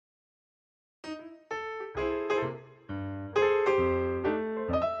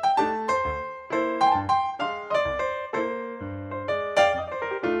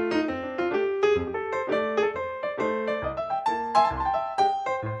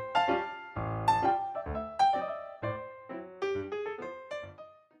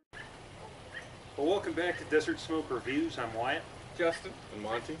Well, welcome back to Desert Smoke Reviews. I'm Wyatt. Justin. And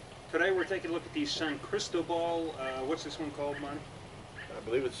Monty? Today we're taking a look at the San Cristobal. What's this one called, Monty? I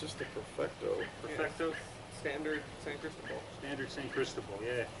believe it's just a Perfecto. Perfecto? Yes. Standard San Cristobal. Standard San Cristobal,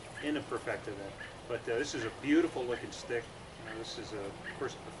 yeah. In a Perfecto then. But this is a beautiful looking stick. This is, of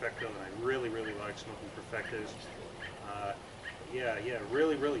course, a Perfecto, and I really, really like smoking Perfectos. Yeah,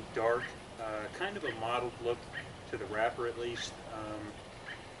 really dark. Kind of a mottled look to the wrapper, at least.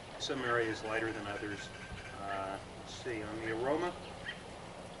 Some areas lighter than others. Let's see, on the aroma,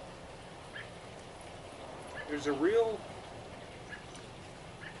 there's a real,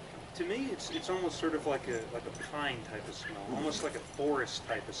 to me, it's almost sort of like a pine type of smell, almost like a forest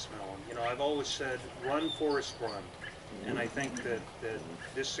type of smell. You know, I've always said, run, forest, run. And I think that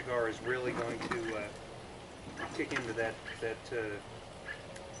this cigar is really going to kick into that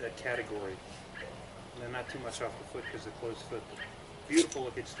category. And not too much off the foot because the closed foot. Beautiful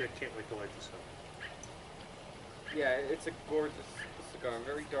looking stick. Can't wait to light this up. Yeah, it's a gorgeous cigar.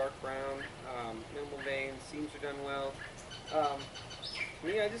 Very dark brown, minimal veins, seams are done well. To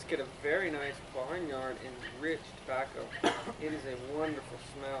me, I just get a very nice barnyard and rich tobacco. It is a wonderful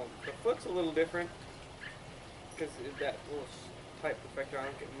smell. The foot's a little different because that little tight Perfecto, I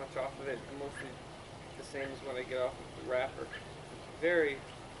don't get much off of it. Mostly the same as what I get off of the wrapper. Very,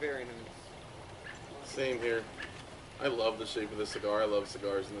 very nice. Same here. I love the shape of this cigar. I love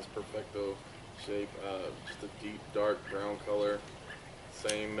cigars in this Perfecto shape. Just a deep, dark brown color.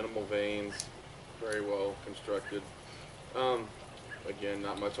 Same minimal veins. Very well constructed. Again,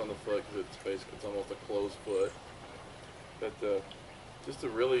 not much on the foot because it's almost a closed foot. But just a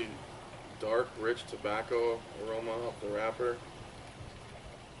really dark, rich tobacco aroma off the wrapper.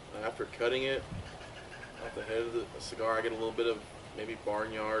 After cutting it off the head of the cigar, I get a little bit of maybe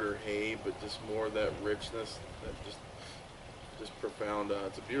barnyard or hay, but just more of that richness, that just profound.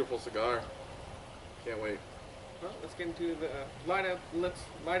 It's a beautiful cigar. Can't wait. Well, let's get into the light up. Let's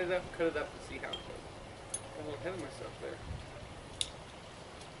light it up, cut it up, and see how it goes. I'm a little ahead of myself there.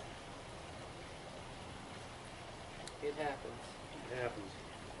 It happens. It happens.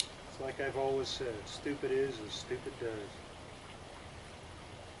 It's like I've always said, stupid is as stupid does.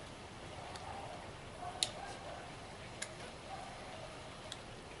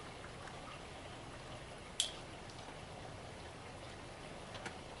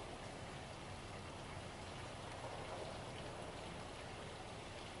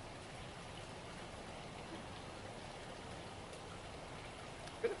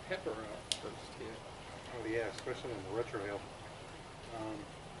 Bit of pepper out first here. Oh yeah, especially on the retrohale.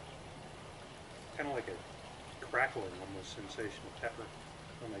 Kind of like a crackling almost sensation of pepper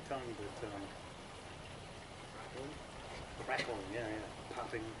on my tongue, but crackling, yeah,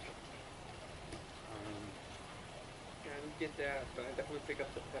 popping. Yeah, I didn't get that, but I definitely pick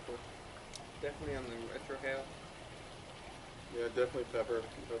up the pepper. Definitely on the retrohale. Yeah, definitely pepper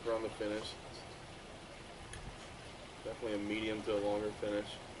on the finish. Definitely a medium to a longer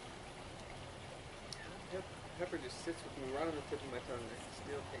finish. Pepper just sits with me right on the tip of my tongue. I can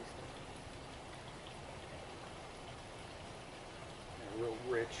still taste it. A real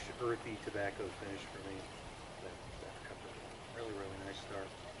rich, earthy tobacco finish for me. That pepper, really nice start.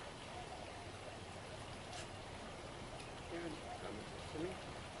 Yeah, for me.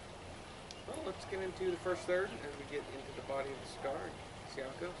 Well, let's get into the first third as we get into the body of the cigar and see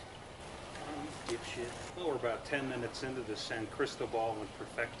how it goes. Dipshit. Well, we're about 10 minutes into the San Cristobal with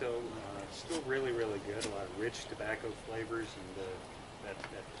Perfecto. Still really good. A lot of rich tobacco flavors, and that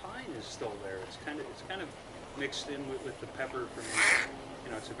pine is still there. It's kind of mixed in with the pepper for me.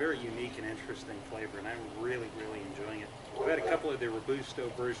 You know, it's a very unique and interesting flavor, and I'm really enjoying it. I've had a couple of the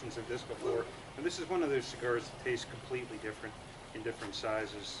Robusto versions of this before, and this is one of those cigars that tastes completely different in different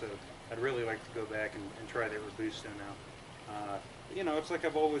sizes. So I'd really like to go back and try the Robusto now. You know, it's like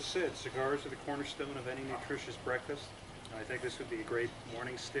I've always said, cigars are the cornerstone of any nutritious breakfast. I think this would be a great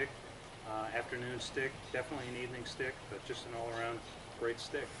morning stick, afternoon stick, definitely an evening stick, but just an all-around great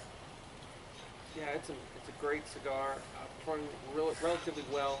stick. Yeah, it's a great cigar. Performed relatively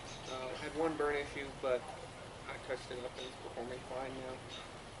well. Had one burn issue, but I touched it up and it's performing fine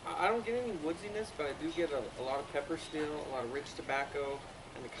now. I don't get any woodsiness, but I do get a lot of pepper still, a lot of rich tobacco,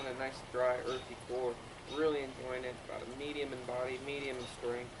 and a kind of nice dry, earthy core. Really enjoying it. About a medium in body, medium in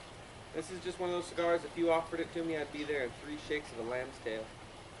strength. This is just one of those cigars, if you offered it to me, I'd be there in 3 shakes of a lamb's tail.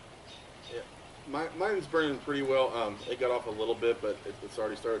 Yeah, mine's burning pretty well. It got off a little bit, but it's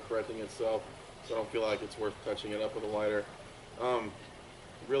already started correcting itself, so I don't feel like it's worth touching it up with a lighter.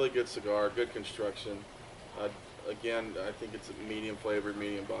 Really good cigar, good construction. Again, I think it's a medium flavored,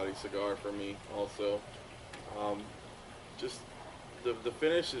 medium body cigar for me also. Just The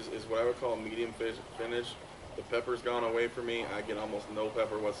finish is what I would call a medium finish. The pepper's gone away from me. I get almost no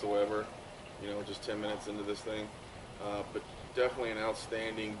pepper whatsoever. You know, just 10 minutes into this thing. But definitely an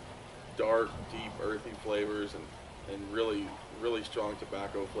outstanding, dark, deep, earthy flavors and really, really strong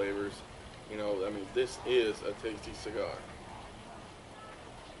tobacco flavors. You know, I mean, this is a tasty cigar.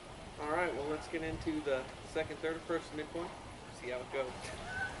 All right, well, let's get into the second, third approach to midpoint. See how it goes.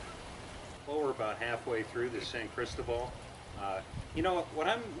 Well, we're about halfway through the San Cristobal. You know, what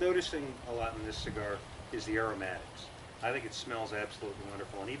I'm noticing a lot in this cigar is the aromatics. I think it smells absolutely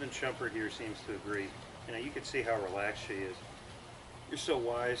wonderful, and even Shumpert here seems to agree. You know, you can see how relaxed she is. You're so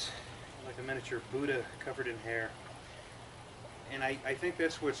wise, like a miniature Buddha covered in hair. And I think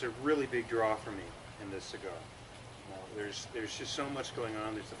that's what's a really big draw for me in this cigar. There's just so much going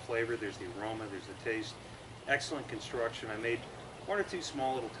on. There's the flavor, there's the aroma, there's the taste. Excellent construction. I made one or two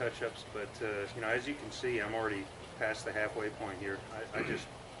small little touch-ups, but you know, as you can see, I'm already past the halfway point here. I just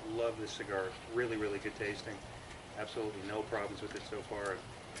love this cigar. Really, really good tasting. Absolutely no problems with it so far.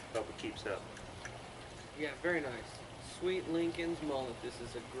 I hope it keeps up. Yeah, very nice. Sweet Lincoln's Mullet. This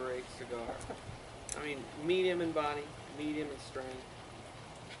is a great cigar. I mean, medium in body, medium in strength.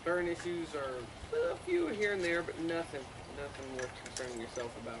 Burn issues are a few here and there, but nothing worth concerning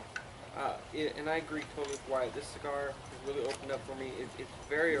yourself about. And I agree totally with Wyatt. This cigar has really opened up for me. It's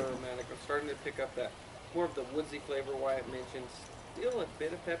very aromatic. I'm starting to pick up that more of the woodsy flavor Wyatt mentioned. Still a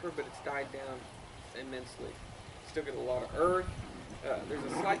bit of pepper, but it's died down immensely. Still get a lot of earth. There's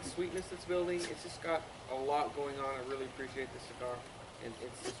a slight sweetness that's building. It's just got a lot going on. I really appreciate this cigar, and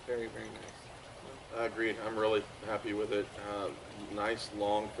it's just very, very nice. I agree. I'm really happy with it. Nice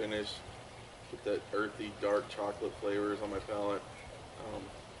long finish with that earthy, dark chocolate flavors on my palate.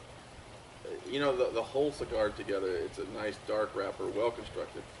 You know, the whole cigar together, it's a nice dark wrapper, well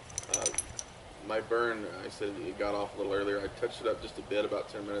constructed. My burn, I said it got off a little earlier. I touched it up just a bit about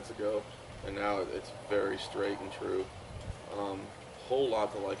 10 minutes ago, and now it's very straight and true. Whole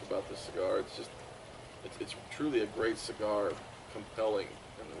lot to like about this cigar. It's just, it's truly a great cigar, compelling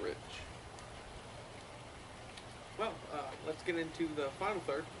and rich. Well, let's get into the final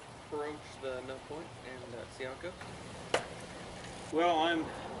third, approach the nut point, and see how it goes. Well, I'm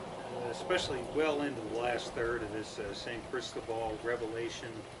especially well into the last third of this San Cristobal Revelation,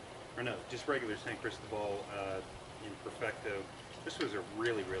 or no, just regular San Cristobal in Perfecto. This was a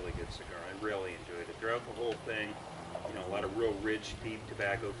really, really good cigar. I really enjoyed it. Throughout the whole thing, you know, a lot of real rich, deep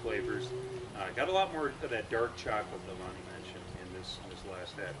tobacco flavors. Got a lot more of that dark chocolate that Lonnie mentioned in this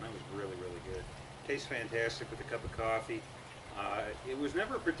last half, and that was really, really good. Tastes fantastic with a cup of coffee. It was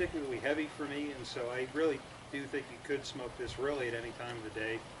never particularly heavy for me, and so I really do think you could smoke this really at any time of the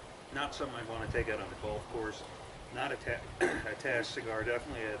day. Not something I'd want to take out on the golf course. Not a task cigar,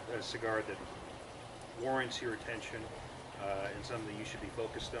 definitely a cigar that warrants your attention and something that you should be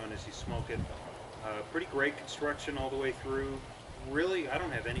focused on as you smoke it. Pretty great construction all the way through. Really, I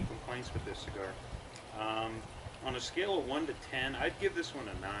don't have any complaints with this cigar. On a scale of 1 to 10, I'd give this one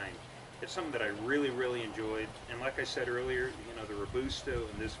a 9. It's something that I really, really enjoyed. And like I said earlier, you know, the Robusto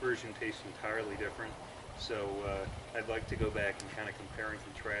in this version tastes entirely different. So I'd like to go back and kind of compare and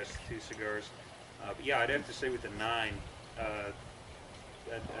contrast the two cigars. But yeah, I'd have to say with a 9,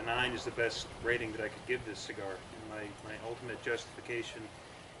 a 9 is the best rating that I could give this cigar. And my ultimate justification,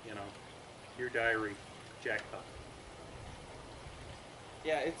 you know, your diary, jackpot.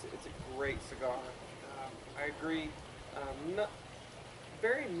 Yeah, it's a great cigar. I agree. Not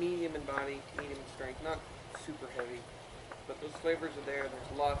very medium in body, medium in strength, not super heavy, but those flavors are there.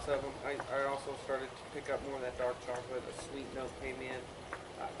 There's lots of them. I also started to pick up more of that dark chocolate. A sweet note came in.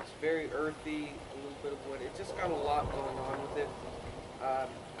 It's very earthy, a little bit of wood. It just got a lot going on with it. I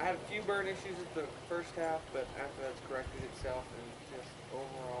had a few burn issues at the first half, but after that's corrected itself, and just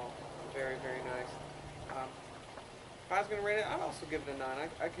overall very, very nice. If I was going to rate it, I'd also give it a 9.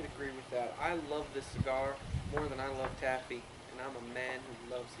 I could agree with that. I love this cigar more than I love taffy, and I'm a man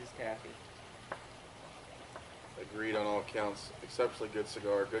who loves his taffy. Agreed on all accounts. Exceptionally good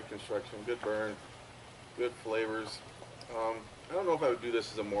cigar, good construction, good burn, good flavors. I don't know if I would do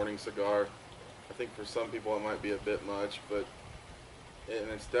this as a morning cigar. I think for some people it might be a bit much, but and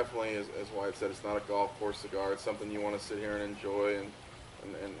it's definitely, as Wyatt said, it's not a golf course cigar. It's something you want to sit here and enjoy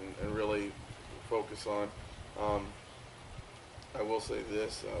and really focus on. I will say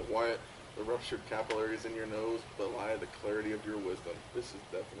this, Wyatt, the ruptured capillaries in your nose belie the clarity of your wisdom. This is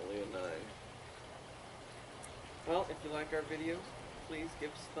definitely a 9. Well, if you like our videos, please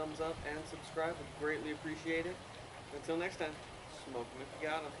give us a thumbs up and subscribe. We'd greatly appreciate it. Until next time, smoke them if you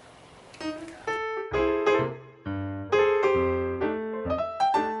got them.